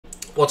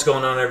What's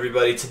going on,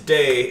 everybody?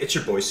 Today, it's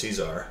your boy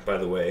C-Zar, by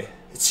the way.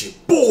 It's your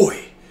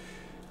boy!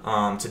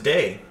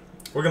 Today,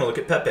 we're going to look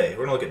at Pepe.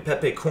 We're going to look at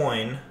Pepe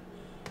coin,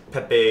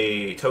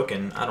 Pepe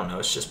token. I don't know,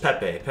 it's just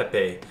Pepe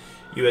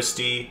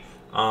USD.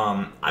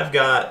 I've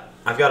got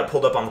it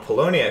pulled up on the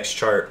Poloniex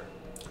chart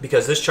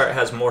because this chart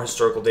has more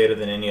historical data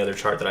than any other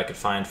chart that I could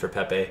find for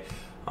Pepe,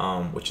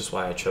 which is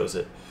why I chose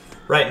it.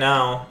 Right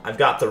now, I've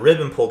got the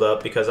ribbon pulled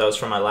up because that was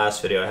from my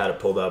last video. I had it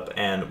pulled up,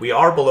 and we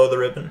are below the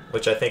ribbon,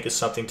 which I think is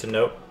something to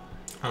note.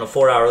 On a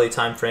 4-hourly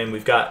time frame,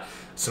 we've got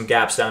some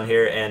gaps down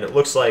here, and it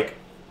looks like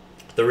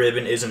the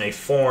ribbon is in a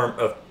form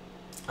of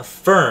a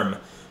firm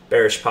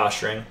bearish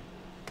posturing.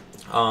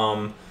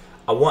 I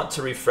want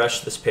to refresh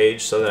this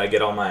page so that I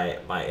get all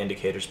my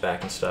indicators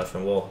back and stuff,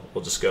 and we'll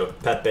just go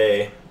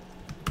Pepe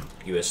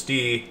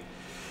USD,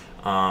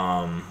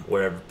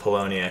 wherever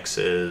Poloniex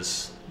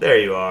is. There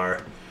you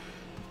are,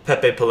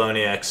 Pepe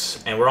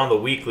Poloniex, and we're on the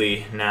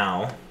weekly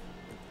now.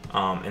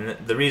 And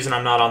the reason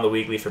I'm not on the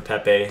weekly for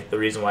Pepe, the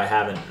reason why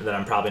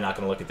I'm probably not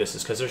going to look at this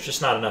is because there's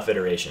just not enough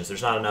iterations.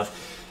 There's not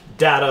enough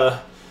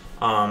data,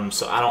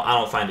 so I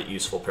don't find it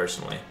useful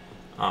personally.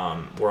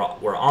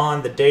 We're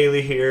on the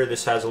daily here.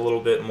 This has a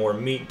little bit more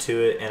meat to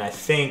it, and I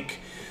think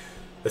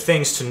the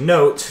things to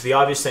note, the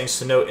obvious things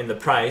to note in the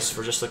price, if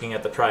we're just looking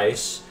at the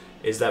price,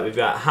 is that we've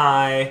got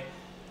high,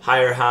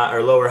 higher high,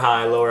 or lower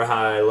high, lower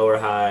high, lower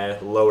high,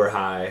 lower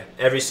high.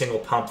 Every single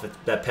pump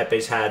that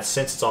Pepe's had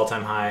since its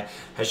all-time high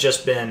has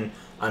just been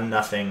a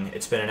nothing.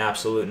 It's been an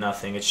absolute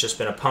nothing. It's just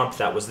been a pump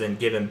that was then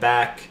given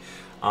back.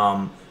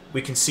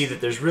 We can see that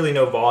there's really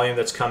no volume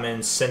that's come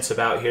in since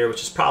about here,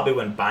 which is probably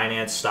when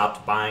Binance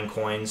stopped buying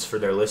coins for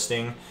their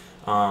listing.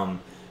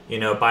 You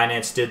know,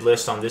 Binance did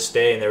list on this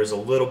day, and there was a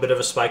little bit of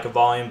a spike of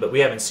volume, but we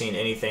haven't seen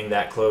anything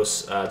that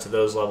close to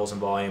those levels in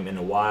volume in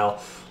a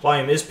while.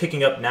 Volume is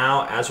picking up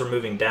now as we're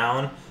moving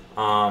down,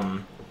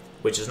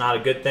 which is not a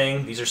good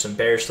thing. These are some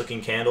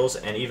bearish-looking candles,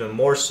 and even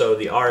more so,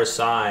 the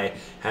RSI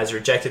has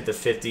rejected the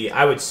 50.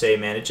 I would say,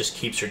 man, it just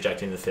keeps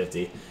rejecting the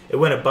 50. It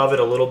went above it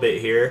a little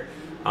bit here.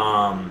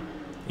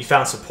 You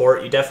found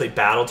support. You definitely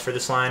battled for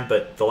this line,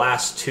 but the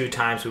last 2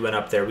 times we went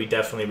up there, we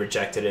definitely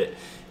rejected it.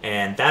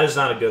 And that is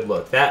not a good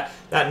look. That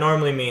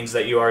normally means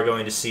that you are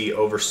going to see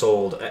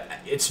oversold.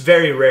 It's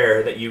very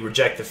rare that you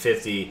reject the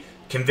 50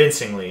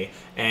 convincingly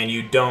and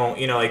you don't,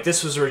 you know, like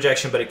this was a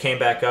rejection but it came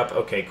back up.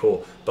 Okay,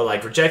 cool. But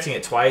like rejecting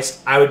it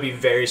twice, I would be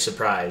very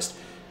surprised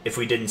if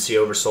we didn't see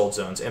oversold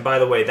zones. And by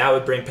the way, that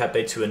would bring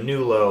Pepe to a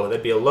new low.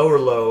 That'd be a lower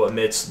low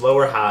amidst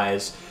lower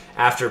highs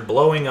after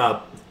blowing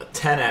up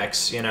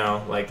 10x, you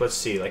know, like let's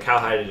see, like how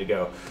high did it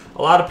go?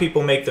 A lot of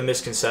people make the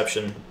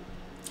misconception,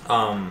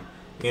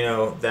 you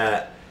know,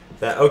 that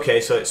okay,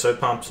 so it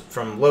pumped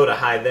from low to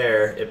high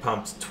there. It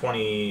pumped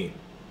 20.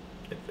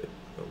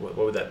 What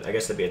would that? I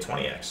guess that'd be a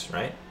 20x,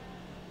 right?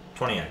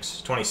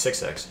 20x,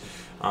 26x.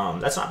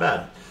 That's not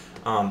bad.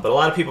 But a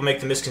lot of people make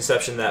the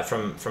misconception that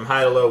from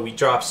high to low we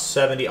dropped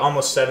 70,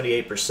 almost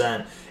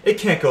 78%. It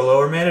can't go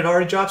lower, man. It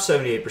already dropped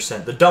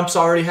 78%. The dump's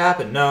already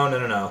happened. No.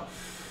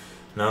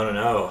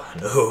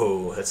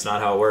 No, that's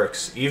not how it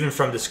works. Even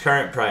from this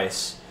current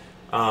price.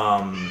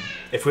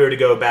 If we were to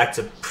go back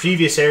to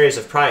previous areas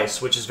of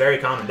price, which is very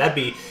common, that'd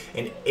be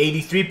an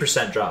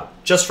 83% drop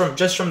just from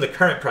the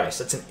current price.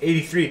 That's an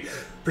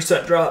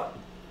 83% drop.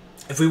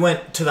 If we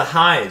went to the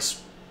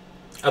highs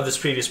of this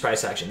previous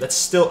price action, that's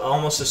still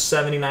almost a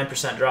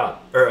 79%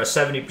 drop, or a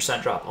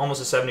 70% drop,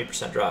 almost a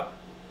 70% drop.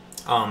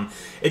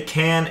 It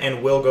can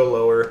and will go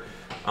lower.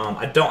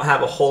 I don't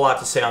have a whole lot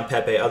to say on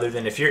Pepe other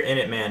than if you're in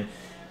it, man,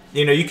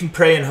 you know, you can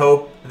pray and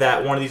hope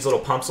that one of these little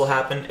pumps will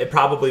happen. It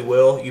probably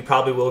will. You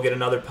probably will get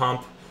another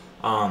pump.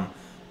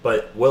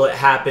 But will it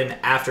happen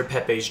after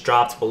Pepe's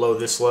dropped below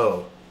this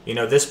low? You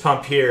know, this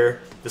pump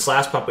here, this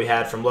last pump we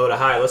had from low to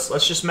high,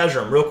 let's just measure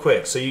them real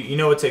quick so you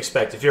know what to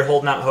expect. If you're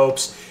holding out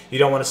hopes, you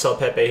don't want to sell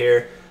Pepe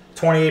here.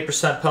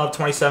 28% pump,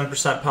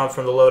 27% pump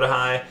from the low to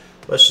high.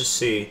 Let's just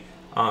see.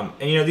 And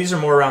you know, these are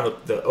more around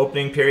the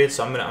opening period,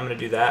 so I'm gonna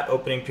do that.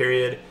 Opening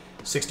period,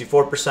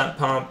 64%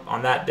 pump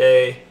on that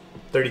day.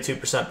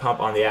 32% pump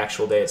on the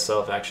actual day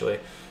itself, actually.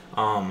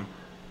 And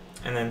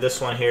then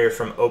this one here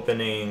from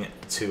opening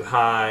to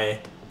high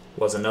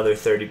was another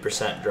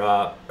 30%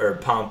 drop, or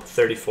pump,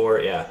 34,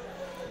 yeah.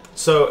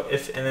 So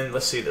and then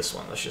let's see this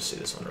one. Let's just see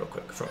this one real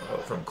quick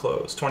from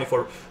close.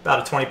 24,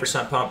 about a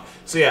 20% pump.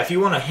 So yeah, if you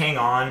want to hang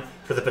on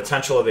for the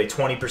potential of a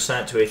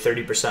 20% to a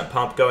 30%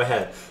 pump, go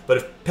ahead. But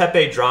if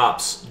Pepe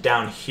drops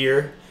down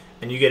here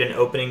and you get an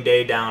opening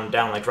day down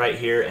like right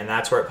here, and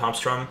that's where it pumps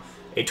from,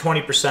 a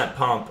 20%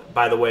 pump,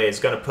 by the way, is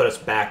going to put us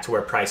back to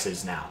where price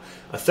is now.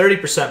 A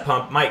 30%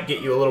 pump might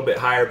get you a little bit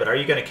higher, but are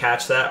you going to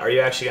catch that? Are you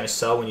actually going to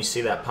sell when you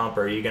see that pump,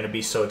 or are you going to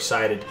be so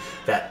excited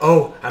that,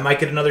 oh, I might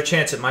get another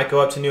chance, it might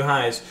go up to new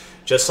highs,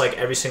 just like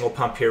every single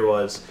pump here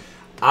was?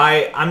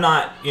 I'm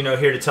not, you know,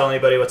 here to tell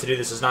anybody what to do.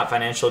 This is not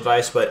financial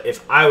advice, but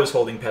if I was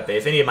holding Pepe,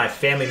 if any of my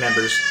family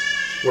members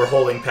were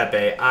holding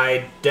Pepe,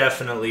 I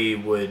definitely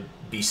would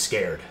be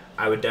scared.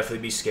 I would definitely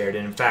be scared.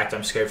 And in fact,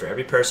 I'm scared for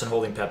every person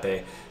holding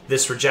Pepe.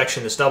 This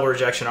rejection, this double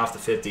rejection off the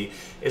 50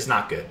 is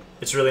not good.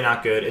 It's really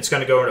not good. It's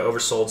going to go into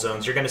oversold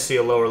zones. You're going to see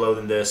a lower low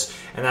than this,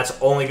 and that's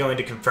only going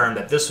to confirm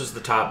that this was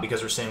the top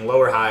because we're seeing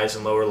lower highs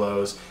and lower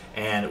lows.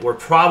 And we're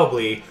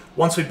probably,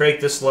 once we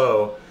break this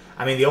low,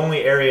 I mean, the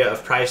only area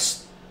of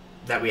price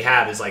that we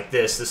have is like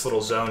this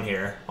little zone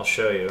here. I'll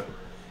show you.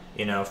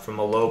 You know, from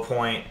a low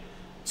point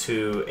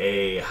to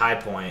a high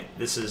point,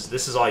 this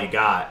is all you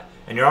got,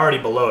 and you're already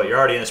below it. You're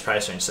already in this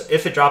price range. So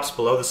if it drops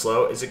below this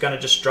low, is it going to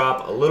just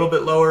drop a little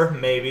bit lower?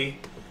 Maybe.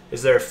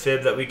 Is there a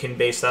fib that we can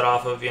base that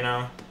off of? You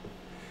know,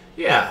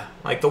 yeah,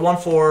 like the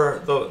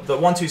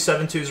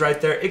 1272s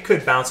right there. It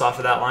could bounce off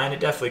of that line. It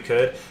definitely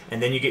could,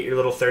 and then you get your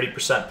little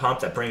 30%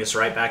 pump that brings us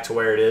right back to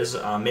where it is.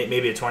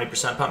 Maybe a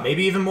 20% pump,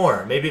 maybe even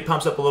more. Maybe it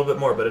pumps up a little bit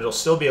more, but it'll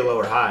still be a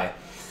lower high.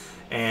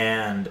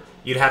 And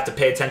you'd have to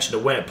pay attention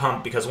to when it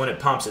pumps, because when it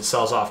pumps, it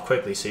sells off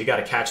quickly. So you got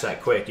to catch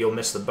that quick. You'll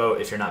miss the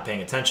boat if you're not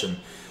paying attention.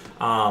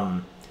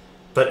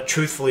 But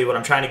truthfully, what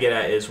I'm trying to get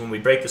at is when we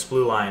break this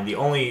blue line, the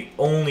only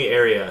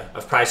area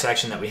of price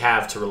action that we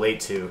have to relate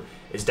to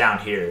is down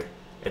here.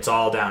 It's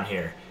all down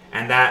here.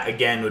 And that,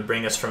 again, would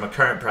bring us from a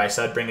current price,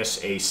 that would bring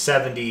us a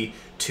 70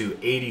 to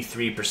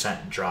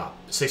 83% drop.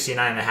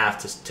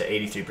 69.5 to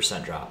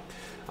 83% drop.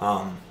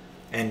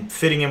 And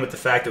fitting in with the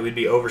fact that we'd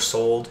be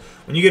oversold.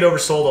 When you get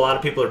oversold, a lot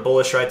of people are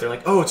bullish, right? They're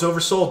like, oh, it's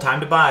oversold,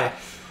 time to buy.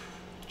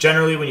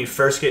 Generally, when you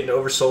first get into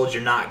oversold,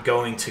 you're not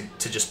going to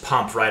just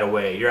pump right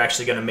away. You're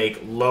actually going to make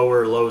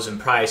lower lows in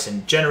price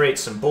and generate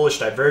some bullish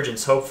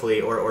divergence, hopefully,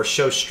 or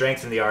show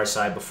strength in the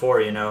RSI before,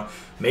 you know.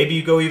 Maybe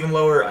you go even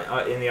lower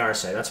in the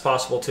RSI. That's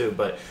possible too.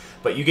 But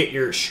you get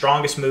your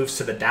strongest moves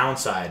to the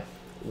downside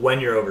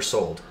when you're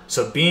oversold.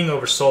 So being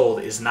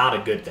oversold is not a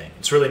good thing.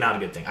 It's really not a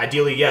good thing.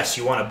 Ideally, yes,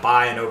 you want to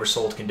buy in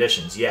oversold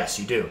conditions. Yes,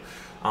 you do.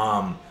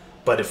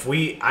 But if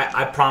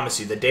I promise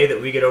you, the day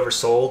that we get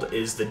oversold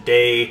is the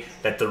day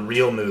that the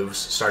real moves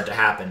start to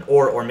happen.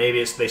 Or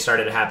maybe they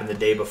started to happen the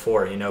day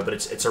before, you know, but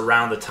it's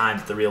around the time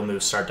that the real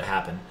moves start to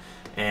happen.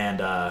 And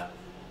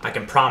I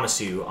can promise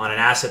you, on an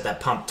asset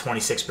that pumped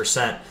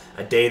 26%,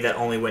 a day that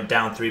only went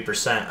down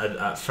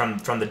 3%,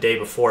 from the day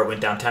before it went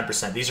down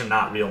 10%, these are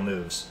not real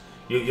moves.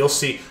 You'll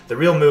see the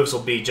real moves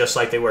will be just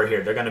like they were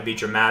here. They're going to be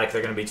dramatic.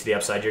 They're going to be to the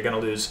upside. You're going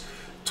to lose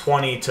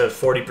 20 to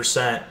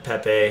 40%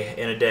 Pepe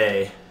in a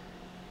day,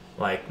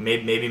 like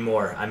maybe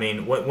more. I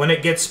mean, when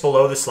it gets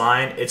below this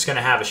line, it's going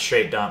to have a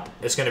straight dump.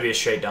 It's going to be a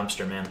straight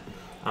dumpster, man.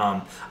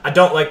 I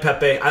don't like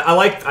Pepe. I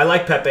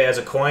like Pepe as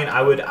a coin.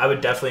 I would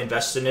definitely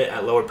invest in it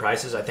at lower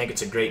prices. I think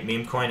it's a great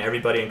meme coin.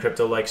 Everybody in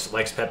crypto likes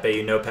Pepe.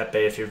 You know Pepe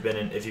if you've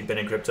been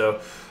in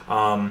crypto.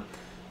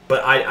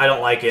 But I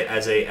don't like it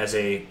as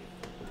a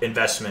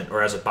investment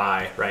or as a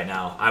buy right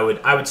now. I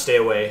would stay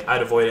away.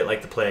 I'd avoid it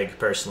like the plague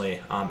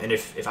personally. And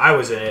if I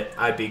was in it,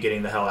 I'd be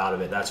getting the hell out of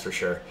it. That's for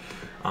sure.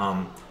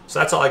 So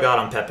that's all I got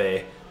on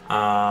Pepe.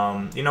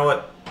 You know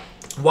what?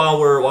 While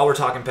we're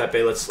talking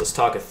Pepe, let's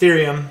talk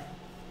Ethereum.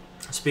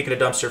 Speaking of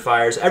dumpster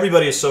fires,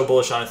 everybody is so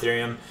bullish on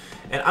Ethereum,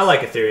 and I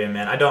like Ethereum,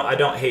 man. I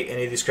don't hate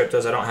any of these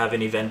cryptos. I don't have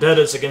any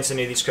vendettas against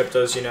any of these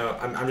cryptos. You know,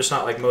 I'm just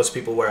not like most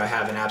people where I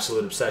have an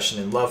absolute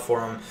obsession and love for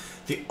them.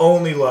 The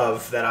only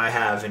love that I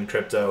have in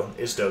crypto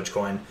is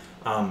Dogecoin.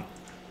 I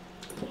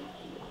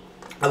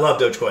love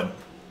Dogecoin,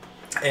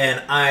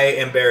 and I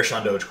am bearish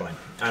on Dogecoin.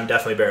 I'm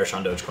definitely bearish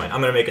on Dogecoin.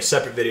 I'm going to make a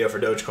separate video for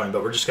Dogecoin,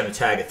 but we're just going to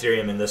tag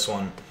Ethereum in this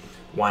one.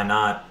 Why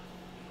not?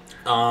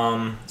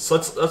 So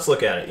let's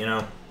look at it, you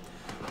know.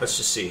 Let's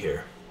just see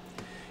here.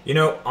 You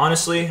know,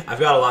 honestly,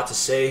 I've got a lot to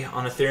say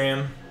on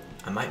Ethereum.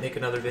 I might make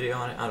another video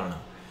on it. I don't know.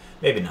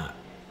 Maybe not.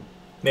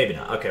 Maybe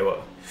not. Okay,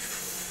 well.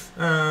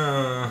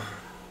 I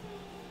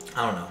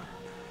don't know.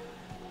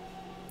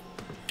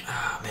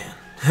 Ah,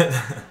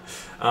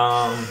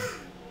 man.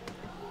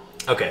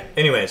 Okay,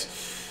 anyways.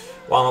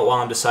 While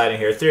I'm deciding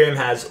here, Ethereum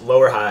has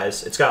lower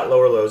highs. It's got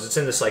lower lows. It's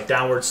in this like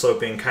downward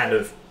sloping kind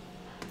of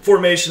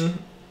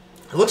formation.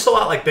 It looks a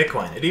lot like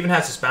Bitcoin. It even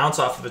has this bounce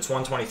off of its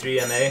 123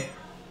 MA.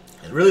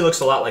 It really looks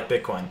a lot like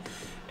Bitcoin.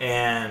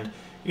 And,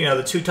 you know,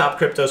 the two top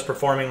cryptos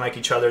performing like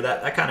each other,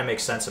 that kind of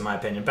makes sense in my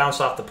opinion. Bounced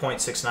off the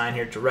 0.69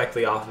 here,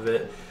 directly off of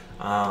it.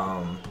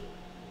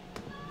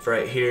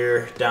 Right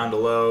here, down to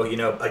low. You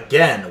know,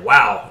 again,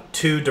 wow,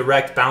 two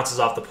direct bounces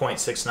off the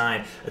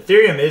 0.69.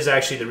 Ethereum is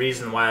actually the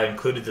reason why I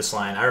included this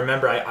line. I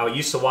remember I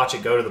used to watch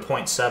it go to the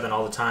 0.7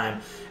 all the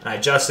time, and I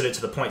adjusted it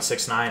to the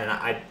 0.69, and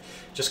I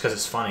just because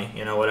it's funny,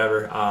 you know,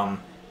 whatever.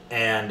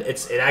 And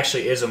it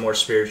actually is a more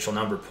spiritual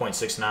number,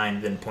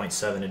 0.69 than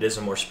 0.7. It is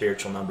a more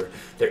spiritual number.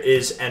 There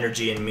is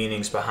energy and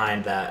meanings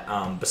behind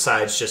that,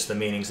 besides just the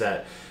meanings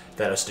that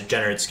us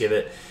degenerates give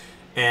it.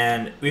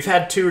 And we've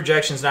had two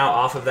rejections now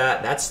off of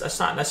that. That's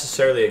not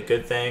necessarily a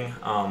good thing.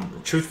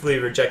 Truthfully,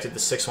 rejected the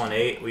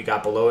 618. We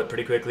got below it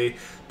pretty quickly.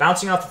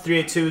 Bouncing off the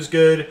 382 is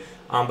good,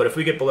 but if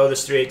we get below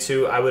this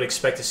 382, I would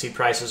expect to see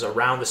prices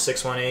around the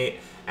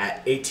 618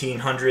 at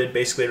 1800,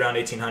 basically around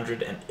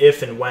 1800. And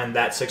if and when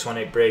that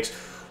 618 breaks,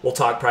 we'll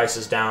talk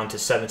prices down to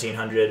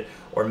 1700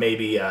 or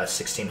maybe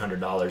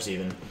 $1,600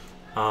 even.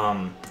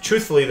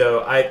 Truthfully,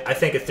 though, I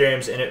think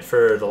Ethereum's in it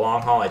for the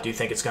long haul. I do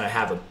think it's going to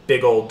have a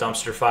big old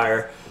dumpster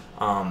fire.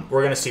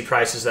 We're going to see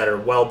prices that are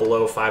well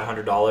below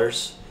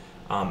 $500.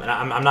 And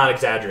I'm not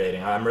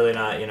exaggerating. I'm really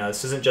not. You know,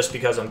 this isn't just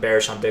because I'm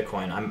bearish on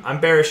Bitcoin. I'm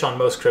bearish on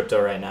most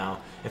crypto right now.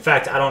 In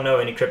fact, I don't know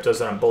any cryptos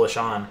that I'm bullish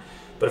on.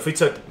 But if we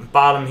took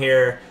bottom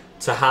here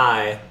to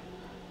high,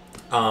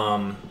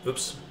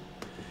 oops,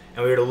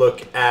 and we were to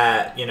look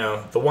at, you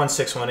know, the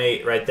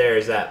 1618 right there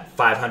is at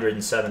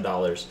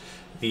 $507.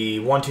 The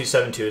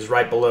 1272 is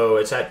right below.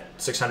 It's at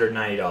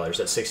 $690.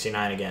 That's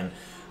 69 again.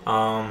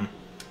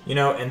 You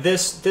know, and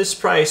this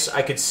price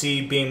I could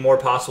see being more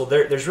possible.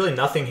 There's really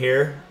nothing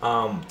here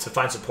to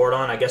find support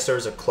on. I guess there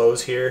was a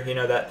close here, you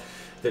know,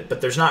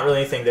 but there's not really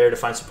anything there to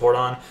find support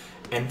on.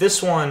 And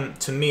this one,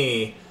 to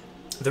me,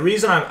 the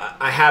reason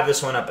I have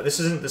this one up, this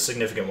isn't the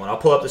significant one. I'll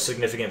pull up the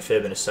significant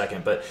fib in a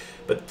second, but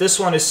this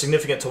one is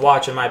significant to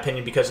watch in my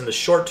opinion because in the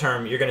short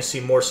term you're going to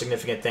see more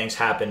significant things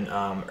happen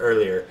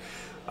earlier.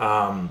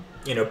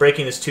 You know,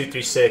 breaking this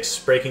 236,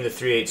 breaking the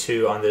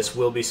 382 on this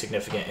will be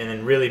significant, and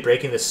then really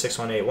breaking this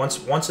 618.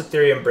 Once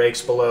Ethereum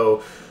breaks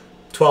below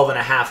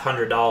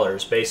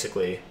 $12,500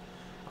 basically,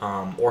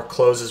 or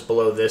closes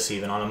below this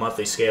even on a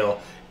monthly scale,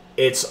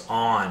 it's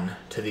on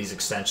to these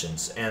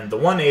extensions. And the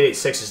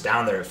 1886 is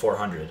down there at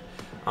 400.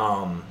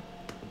 And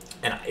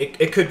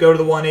it could go to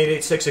the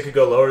 1886, it could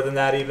go lower than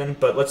that even,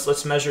 but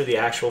let's measure the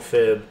actual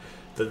fib,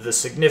 the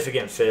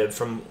significant fib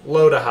from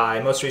low to high,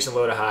 most recent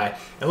low to high,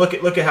 and look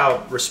at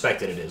how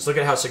respected it is. Look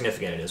at how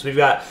significant it is. We've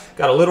got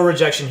a little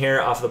rejection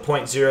here off the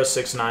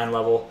 0.069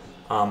 level,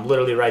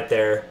 literally right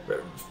there.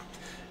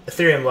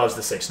 Ethereum loves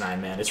the 6.9,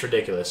 man. It's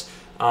ridiculous.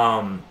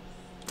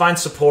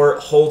 Finds support,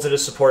 holds it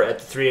as support at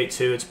the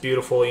 382. It's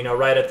beautiful, you know,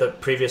 right at the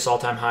previous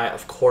all-time high,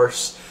 of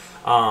course,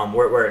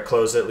 where it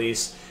closed at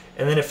least.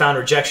 And then it found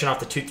rejection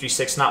off the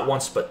 236, not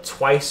once but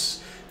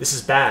twice. This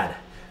is bad.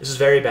 This is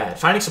very bad.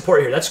 Finding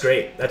support here, that's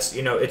great. That's,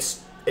 you know,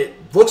 it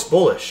looks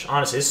bullish,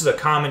 honestly. This is a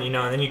common, you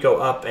know, and then you go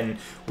up and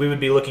we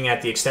would be looking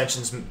at the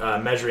extensions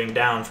measuring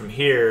down from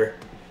here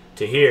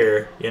to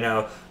here, you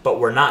know, but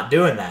we're not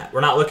doing that.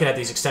 We're not looking at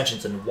these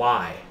extensions, and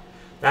why?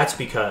 That's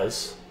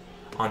because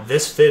on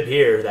this fib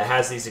here that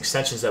has these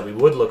extensions that we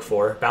would look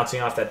for, bouncing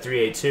off that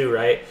 382,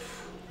 right,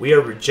 we are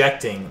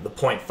rejecting the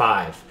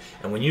 0.5.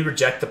 And when you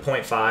reject the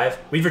 0.5,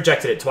 we've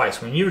rejected it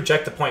twice. When you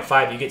reject the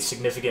 0.5, you get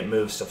significant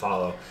moves to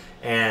follow.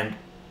 And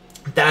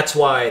that's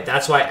why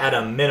at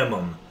a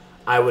minimum,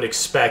 I would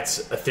expect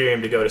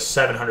Ethereum to go to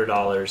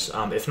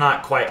 $700, if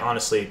not quite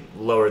honestly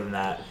lower than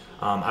that.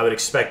 I would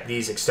expect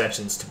these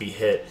extensions to be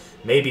hit,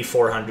 maybe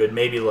 400,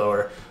 maybe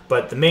lower.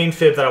 But the main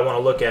fib that I want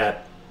to look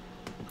at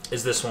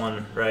is this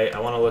one, right? I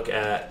want to look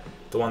at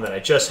the one that I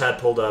just had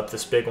pulled up,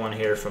 this big one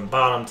here from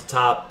bottom to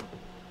top.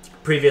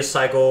 Previous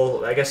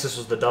cycle, I guess this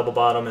was the double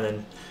bottom, and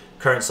then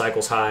current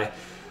cycle's high.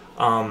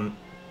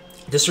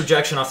 This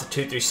rejection off the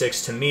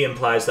 236 to me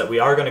implies that we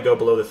are going to go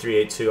below the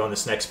 382 on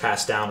this next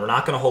pass down. We're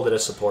not going to hold it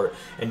as support.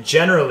 And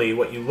generally,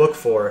 what you look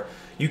for,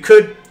 you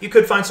could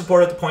find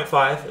support at the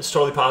 0.5. It's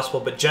totally possible.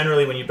 But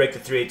generally, when you break the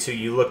 382,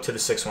 you look to the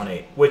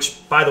 618,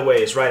 which, by the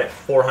way, is right at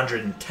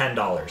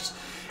 $410.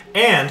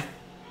 And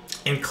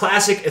in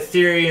classic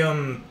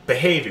Ethereum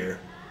behavior,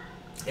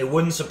 it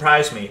wouldn't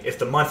surprise me if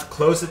the month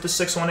closed at the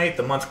 618,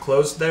 the month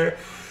closed there,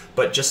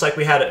 but just like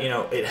we had, you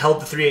know, it held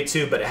the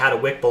 382, but it had a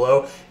wick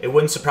below. It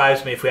wouldn't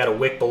surprise me if we had a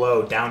wick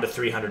below down to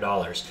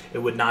 $300. It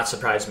would not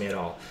surprise me at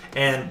all.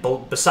 And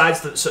besides,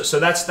 so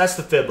that's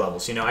the fib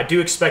levels. You know, I do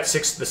expect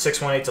the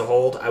 618 to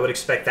hold. I would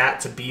expect that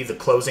to be the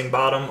closing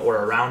bottom or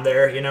around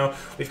there. You know,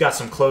 we've got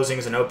some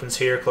closings and opens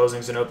here,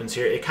 closings and opens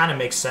here. It kind of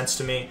makes sense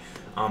to me.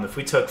 If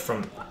we took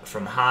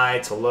from high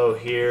to low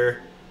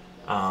here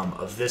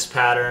of this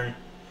pattern,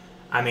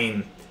 I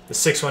mean, the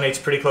 618 is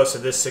pretty close to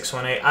this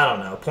 618. I don't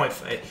know.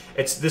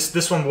 It's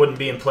this one wouldn't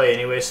be in play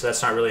anyway, so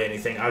that's not really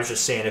anything. I was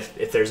just seeing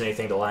if there's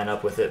anything to line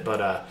up with it,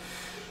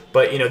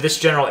 but you know, this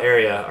general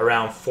area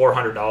around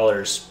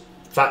 $400,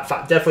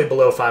 definitely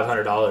below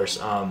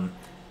 $500,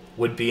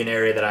 would be an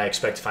area that I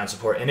expect to find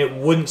support, and it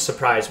wouldn't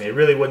surprise me. It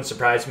really wouldn't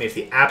surprise me if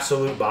the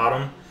absolute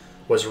bottom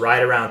was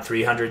right around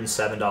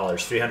 $307,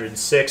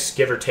 $306,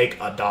 give or take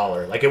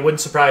 $1. Like, it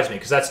wouldn't surprise me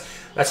because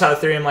that's how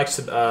Ethereum likes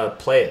to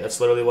play it. That's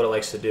literally what it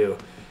likes to do.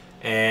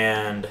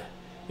 And,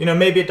 you know,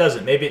 maybe it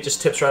doesn't. Maybe it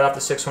just tips right off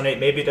the 618.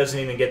 Maybe it doesn't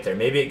even get there.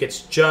 Maybe it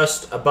gets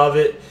just above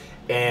it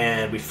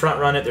and we front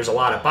run it. There's a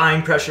lot of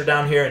buying pressure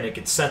down here and it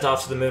gets sent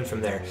off to the moon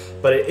from there.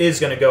 But it is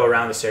going to go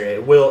around this area.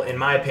 It will, in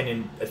my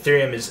opinion,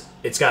 Ethereum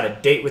it's got a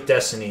date with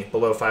destiny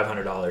below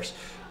 $500.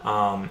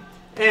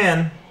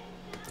 And,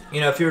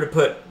 you know, if you were to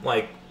put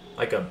like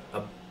a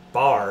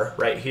bar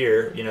right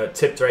here, you know, it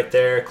tipped right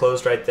there,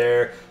 closed right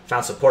there,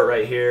 found support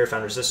right here,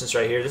 found resistance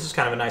right here. This is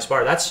kind of a nice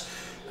bar. That's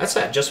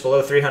at just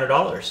below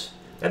 $300.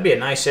 That'd be a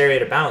nice area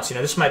to bounce. You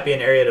know, this might be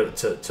an area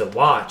to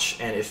watch.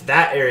 And if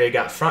that area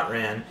got front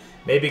ran,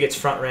 maybe it gets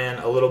front ran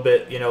a little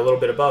bit, you know, a little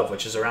bit above,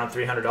 which is around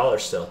 $300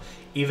 still.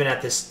 Even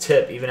at this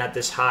tip, even at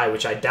this high,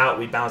 which I doubt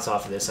we bounce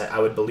off of this, I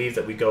would believe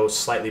that we go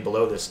slightly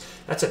below this.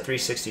 That's at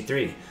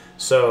 363.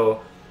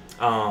 So,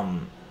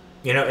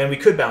 You know, and we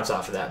could bounce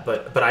off of that,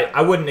 but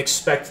I wouldn't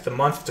expect the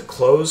month to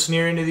close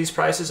near into these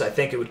prices. I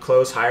think it would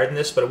close higher than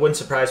this, but it wouldn't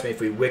surprise me if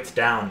we wicked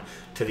down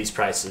to these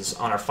prices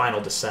on our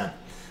final descent.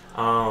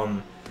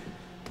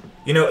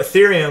 You know,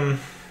 Ethereum,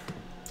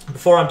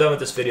 before I'm done with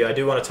this video, I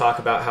do want to talk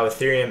about how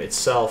Ethereum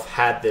itself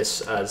had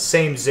this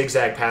same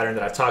zigzag pattern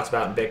that I've talked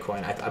about in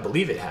Bitcoin. I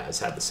believe it has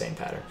had the same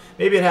pattern.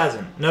 Maybe it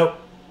hasn't. Nope.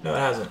 No, it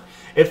hasn't.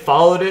 It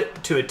followed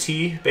it to a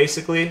T,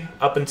 basically,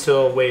 up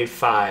until wave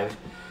 5.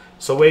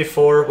 So wave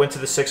 4 went to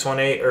the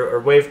 618, or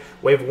wave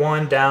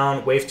 1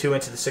 down, wave 2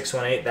 into the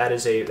 618. That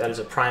is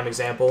a prime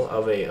example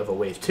of a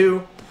wave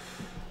 2,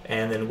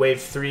 and then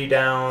wave 3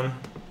 down,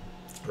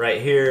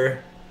 right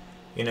here.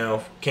 You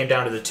know, came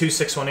down to the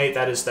 2618.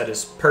 That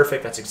is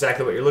perfect. That's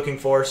exactly what you're looking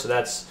for. So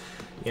that's,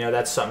 you know,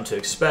 that's something to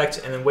expect.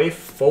 And then wave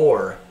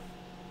 4.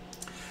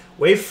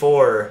 Wave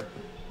 4.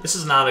 This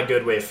is not a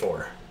good wave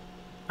 4.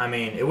 I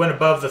mean, it went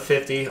above the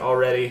 50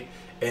 already,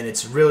 and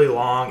it's really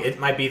long. It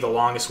might be the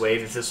longest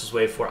wave if this was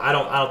wave 4. I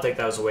don't think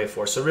that was a wave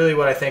 4. So really,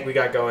 what I think we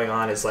got going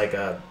on is like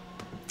a,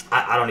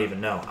 I don't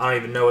even know. I don't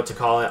even know what to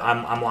call it.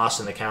 I'm lost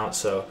in the count.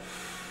 So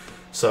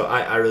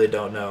I really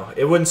don't know.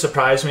 It wouldn't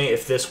surprise me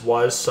if this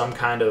was some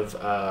kind of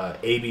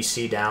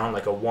ABC down,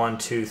 like a 1,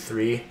 2,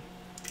 3,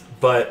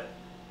 but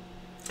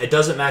it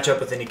doesn't match up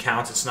with any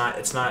counts. It's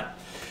not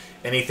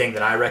anything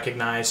that I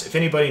recognize. If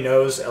anybody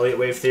knows Elliott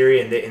wave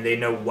theory and they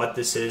know what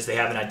this is, they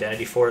have an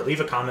identity for it,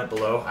 leave a comment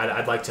below.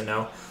 I'd like to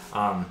know.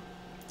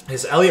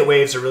 His Elliott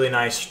waves are really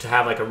nice to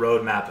have like a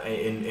roadmap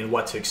in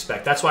what to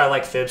expect. That's why I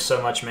like fibs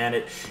so much,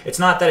 man. It's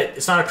not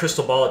a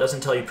crystal ball. It doesn't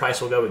tell you price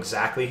will go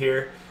exactly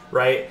here,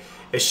 right?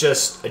 It's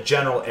just a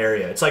general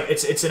area. It's like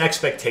it's an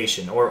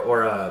expectation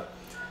or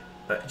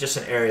just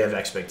an area of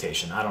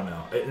expectation. I don't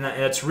know, and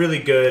it's really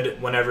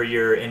good whenever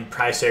you're in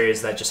price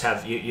areas that just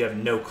have you have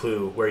no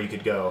clue where you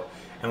could go.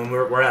 And when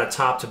we're at a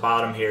top to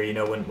bottom here, you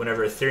know,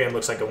 whenever Ethereum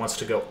looks like it wants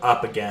to go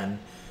up again,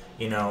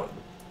 you know,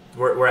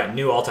 we're at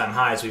new all-time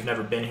highs. We've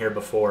never been here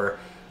before.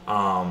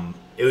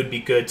 It would be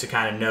good to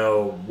kind of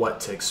know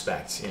what to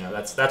expect. You know,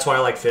 that's why I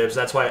like fibs.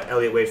 That's why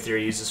Elliott wave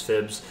theory uses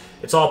fibs.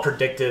 It's all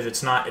predictive.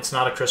 It's not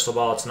a crystal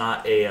ball. It's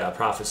not a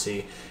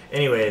prophecy.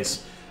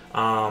 Anyways,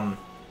 on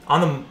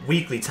the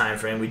weekly time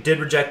frame, we did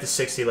reject the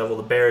 60 level,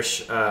 the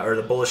bearish or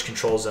the bullish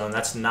control zone.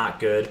 That's not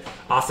good.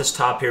 Off this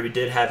top here, we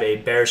did have a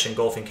bearish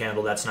engulfing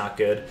candle. That's not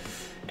good.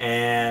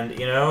 And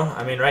you know,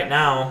 I mean, right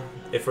now,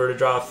 if we were to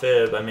draw a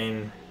fib, I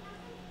mean,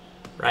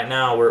 right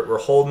now we're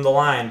holding the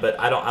line, but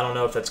I don't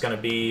know if that's going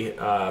to be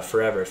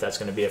forever. If that's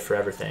going to be a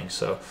forever thing.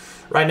 So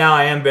right now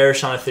I am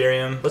bearish on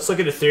Ethereum. Let's look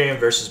at Ethereum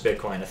versus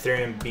Bitcoin.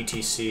 Ethereum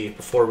BTC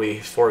before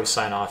we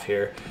sign off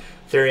here.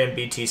 Ethereum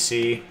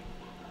BTC.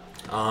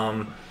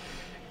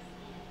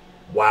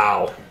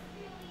 Wow.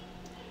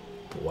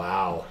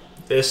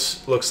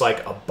 This looks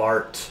like a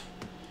BART.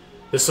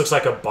 This looks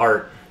like a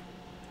BART.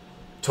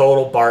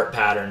 Total BART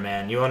pattern,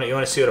 man. You want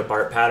to see what a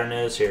BART pattern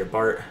is? Here,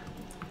 BART.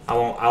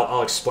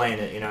 I'll explain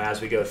it, you know,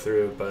 as we go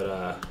through,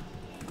 but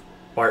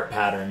BART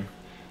pattern.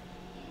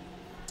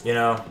 You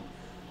know,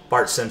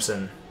 Bart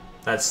Simpson.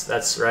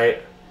 That's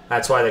right.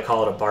 That's why they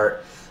call it a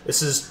BART.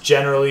 This is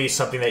generally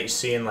something that you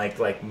see in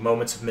like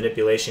moments of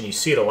manipulation. You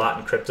see it a lot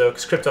in crypto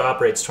because crypto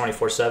operates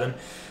 24/7.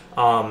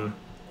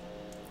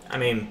 I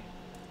mean,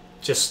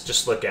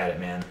 just look at it,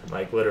 man.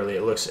 Like literally,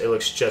 it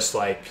looks just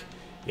like,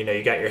 you know,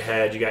 you got your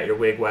head, you got your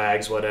wig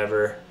wags,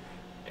 whatever,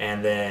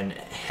 and then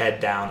head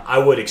down. I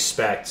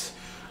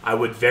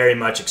would very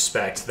much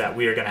expect that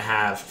we are going to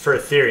have for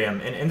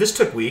Ethereum, and this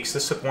took weeks.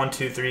 This took 1,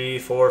 2, 3,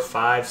 4,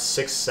 5,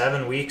 6,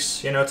 7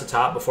 weeks, you know, to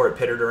top before it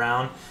pittered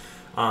around.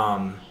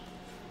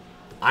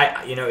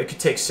 You know, it could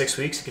take 6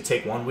 weeks, it could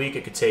take 1 week,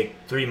 it could take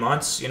 3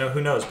 months, you know,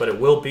 who knows, but it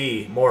will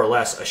be more or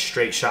less a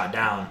straight shot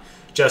down,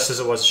 just as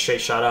it was a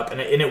straight shot up.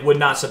 And it would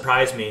not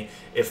surprise me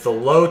if the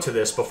low to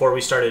this, before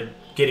we started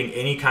getting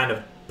any kind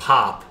of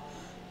pop,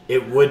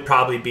 it would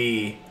probably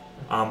be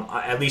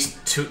at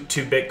least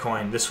to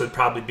Bitcoin. This would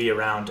probably be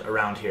around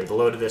here. The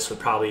low to this would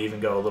probably even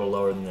go a little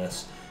lower than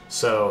this.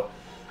 So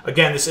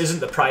again, this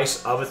isn't the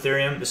price of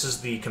Ethereum. This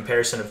is the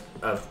comparison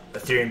of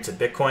Ethereum to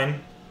Bitcoin.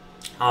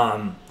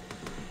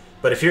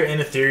 But if you're in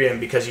Ethereum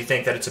because you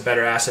think that it's a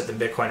better asset than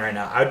Bitcoin right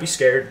now, I would be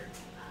scared.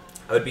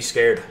 I would be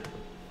scared.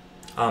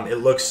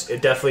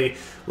 It definitely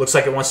looks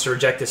like it wants to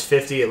reject this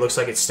 50. It looks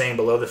like it's staying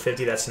below the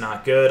 50. That's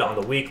not good. On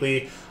the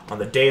weekly, on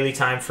the daily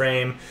time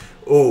frame,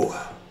 ooh,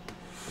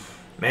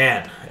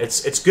 man,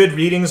 it's good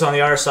readings on the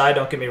RSI.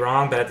 Don't get me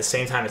wrong, but at the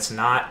same time, it's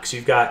not, because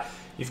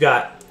you've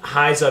got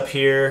highs up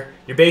here.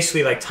 You're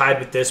basically like tied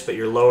with this, but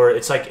you're lower.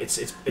 It's like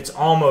it's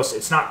almost,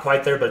 it's not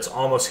quite there, but it's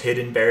almost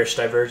hidden bearish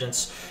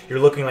divergence. You're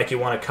looking like you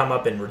want to come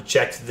up and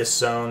reject this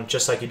zone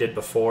just like you did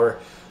before.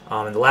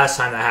 And the last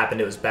time that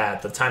happened, it was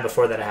bad. The time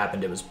before that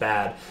happened, it was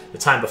bad. The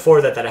time before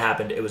that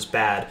happened, it was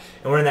bad.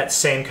 And we're in that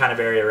same kind of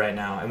area right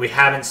now, and we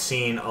haven't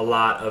seen a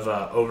lot of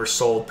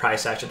oversold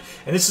price action.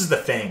 And this is the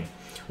thing.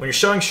 When you're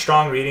showing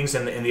strong readings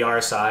in the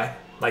RSI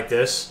like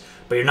this,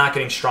 but you're not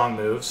getting strong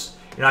moves,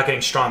 You're not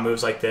getting strong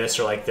moves like this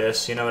or like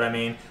this. You know what I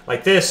mean?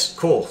 Like this,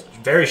 cool,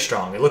 very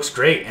strong. It looks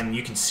great, and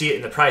you can see it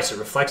in the price. It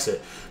reflects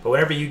it. But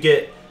whenever you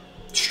get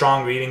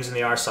strong readings in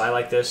the RSI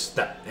like this,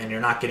 and you're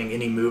not getting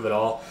any move at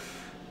all,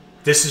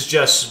 this is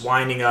just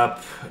winding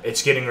up.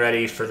 It's getting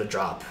ready for the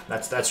drop.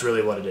 That's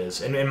really what it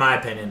is, in my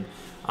opinion.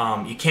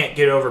 You can't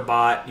get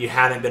overbought. You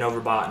haven't been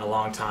overbought in a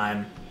long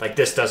time. Like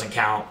this doesn't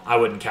count. I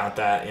wouldn't count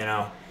that, you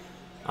know.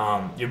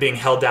 You're being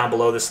held down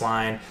below this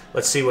line.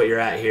 Let's see what you're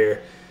at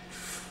here.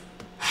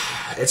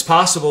 It's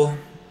possible.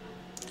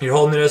 You're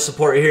holding it as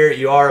support here.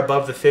 You are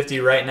above the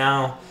 50 right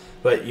now,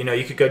 but you know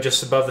you could go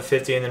just above the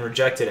 50 and then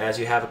reject it, as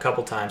you have a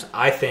couple times.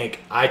 I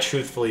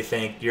truthfully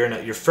think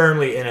you're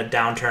firmly in a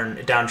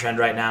downtrend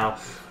right now.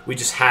 We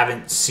just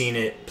haven't seen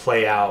it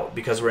play out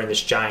because we're in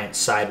this giant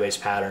sideways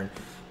pattern.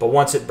 But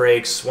once it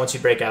breaks, once you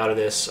break out of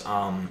this,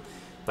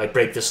 like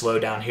break this low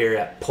down here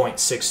at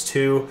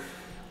 0.62,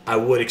 I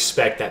would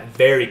expect that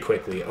very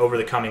quickly over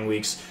the coming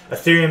weeks.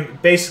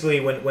 Ethereum, basically,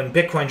 when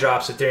Bitcoin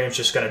drops, Ethereum's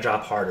just going to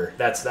drop harder.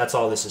 That's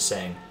all this is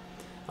saying.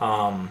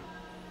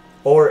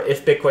 Or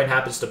if Bitcoin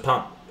happens to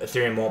pump,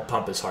 Ethereum won't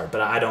pump as hard.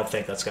 But I don't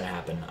think that's going to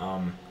happen.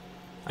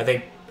 I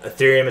think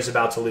Ethereum is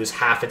about to lose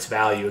half its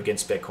value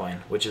against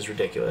Bitcoin, which is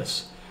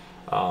ridiculous.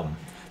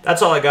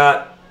 That's all I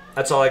got.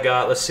 That's all I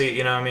got. Let's see.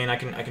 You know what I mean? I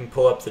can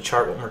pull up the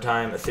chart one more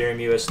time. Ethereum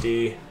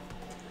USD,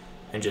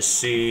 and just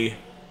see.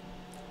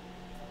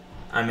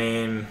 I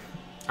mean,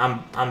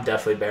 I'm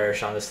definitely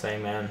bearish on this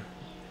thing, man.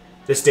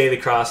 This daily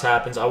cross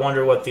happens. I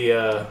wonder what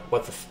the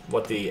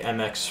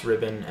MX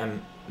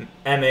ribbon,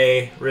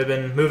 MA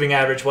ribbon, moving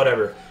average,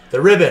 whatever. The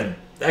ribbon,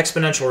 the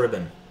exponential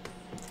ribbon.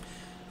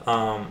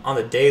 On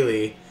the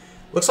daily,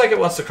 looks like it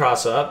wants to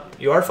cross up.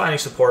 You are finding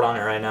support on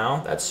it right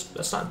now.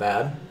 That's not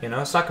bad. You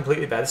know, it's not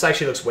completely bad. This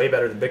actually looks way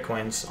better than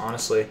Bitcoin's,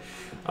 honestly.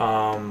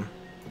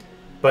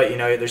 But you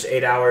know, there's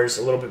 8 hours,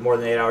 a little bit more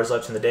than 8 hours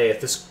left in the day.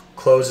 If this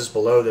closes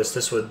below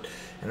this would,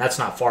 and that's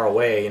not far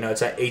away. You know,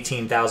 it's at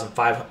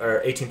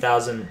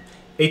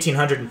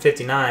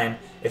 18,159.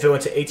 If it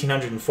went to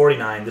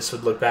 1,849, this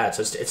would look bad.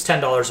 So it's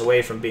 $10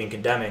 away from being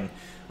condemning,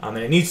 and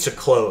it needs to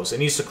close. It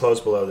needs to close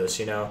below this.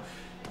 You know,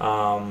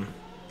 I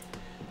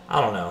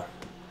don't know.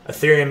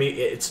 Ethereum,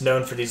 it's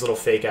known for these little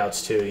fake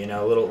outs too. You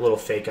know, little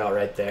fake out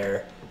right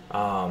there.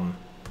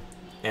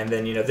 And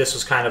then, you know, this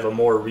was kind of a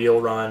more real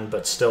run,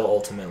 but still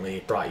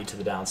ultimately brought you to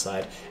the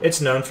downside.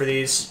 It's known for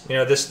these. You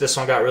know, this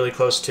one got really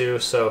close too.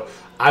 So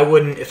I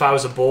wouldn't, if I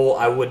was a bull,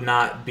 I would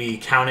not be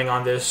counting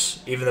on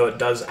this, even though it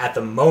does at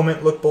the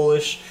moment look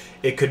bullish.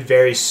 It could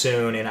very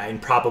soon,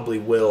 and probably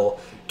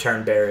will,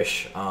 turn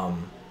bearish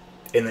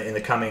in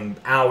the coming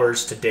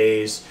hours to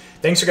days.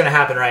 Things are going to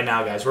happen right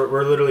now, guys.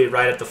 We're literally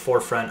right at the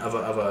forefront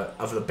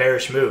of the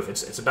bearish move.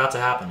 It's about to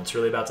happen. It's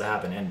really about to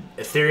happen. And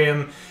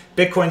Ethereum,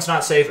 Bitcoin's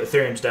not safe.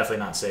 Ethereum's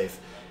definitely not safe.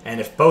 And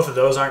if both of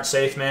those aren't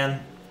safe,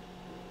 man,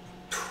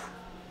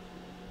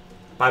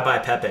 bye-bye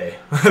Pepe.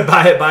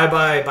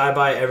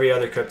 Bye-bye every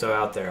other crypto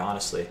out there,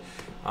 honestly.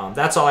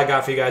 That's all I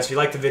got for you guys. If you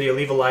like the video,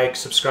 leave a like,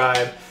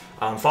 subscribe.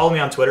 Follow me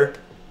on Twitter,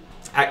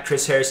 at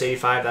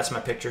ChrisHarris85. That's my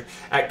picture.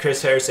 At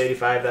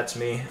ChrisHarris85, that's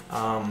me.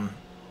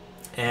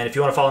 And if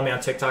you want to follow me on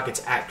TikTok,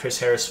 it's at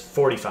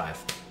ChrisHarris45.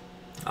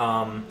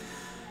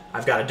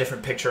 I've got a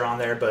different picture on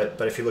there,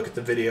 but if you look at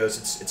the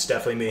videos, it's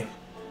definitely me.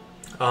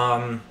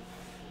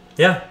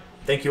 Yeah,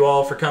 thank you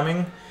all for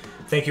coming.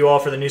 Thank you all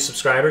for the new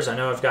subscribers. I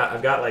know I've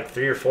got like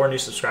 3 or 4 new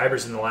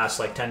subscribers in the last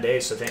like 10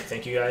 days, so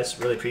thank you guys.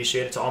 Really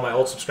appreciate it. To all my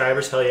old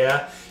subscribers, hell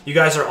yeah. You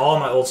guys are all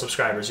my old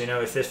subscribers. You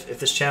know, if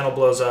this channel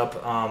blows up,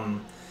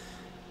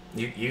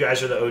 you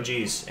guys are the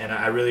OGs, and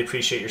I really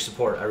appreciate your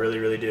support. I really,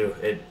 really do.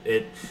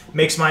 It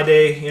makes my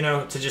day, you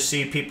know, to just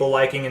see people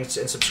liking and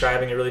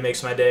subscribing. It really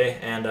makes my day,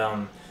 and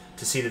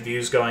to see the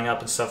views going up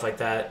and stuff like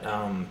that.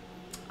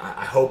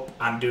 I hope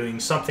I'm doing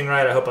something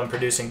right. I hope I'm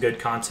producing good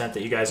content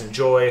that you guys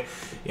enjoy.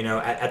 You know,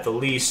 at the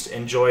least,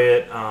 enjoy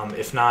it.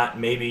 If not,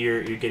 maybe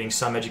you're getting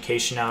some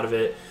education out of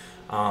it.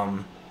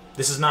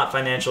 This is not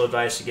financial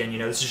advice. Again, you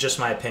know, this is just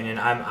my opinion.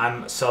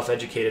 I'm a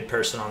self-educated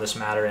person on this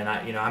matter, and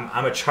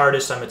I'm a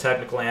chartist. I'm a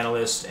technical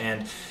analyst,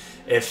 and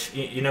if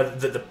you know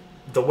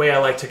the way I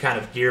like to kind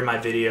of gear my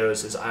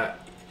videos is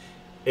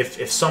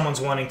if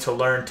someone's wanting to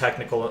learn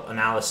technical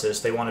analysis,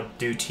 they want to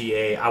do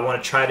TA, I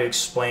want to try to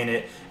explain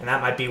it, and that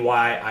might be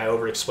why I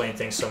over-explain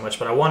things so much,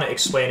 but I want to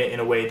explain it in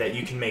a way that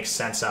you can make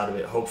sense out of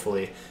it,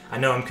 hopefully. I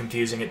know I'm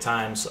confusing at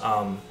times,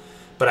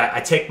 but I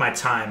take my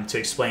time to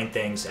explain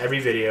things. Every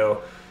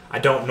video, I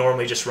don't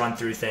normally just run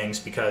through things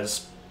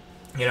because,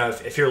 you know,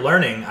 if you're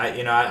learning,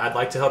 I'd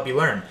like to help you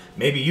learn.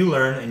 Maybe you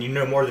learn and you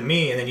know more than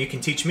me, and then you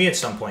can teach me at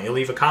some point. You'll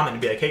leave a comment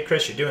and be like, hey,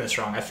 Chris, you're doing this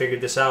wrong. I figured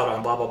this out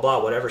on blah, blah,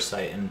 blah, whatever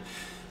site. And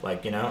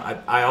like, you know,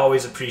 I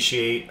always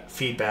appreciate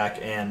feedback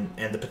and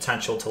the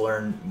potential to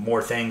learn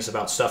more things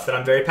about stuff that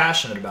I'm very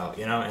passionate about,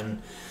 you know.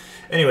 And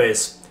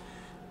anyways,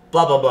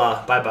 blah, blah,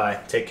 blah.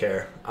 Bye-bye. Take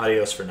care.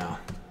 Adios for now.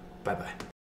 Bye-bye.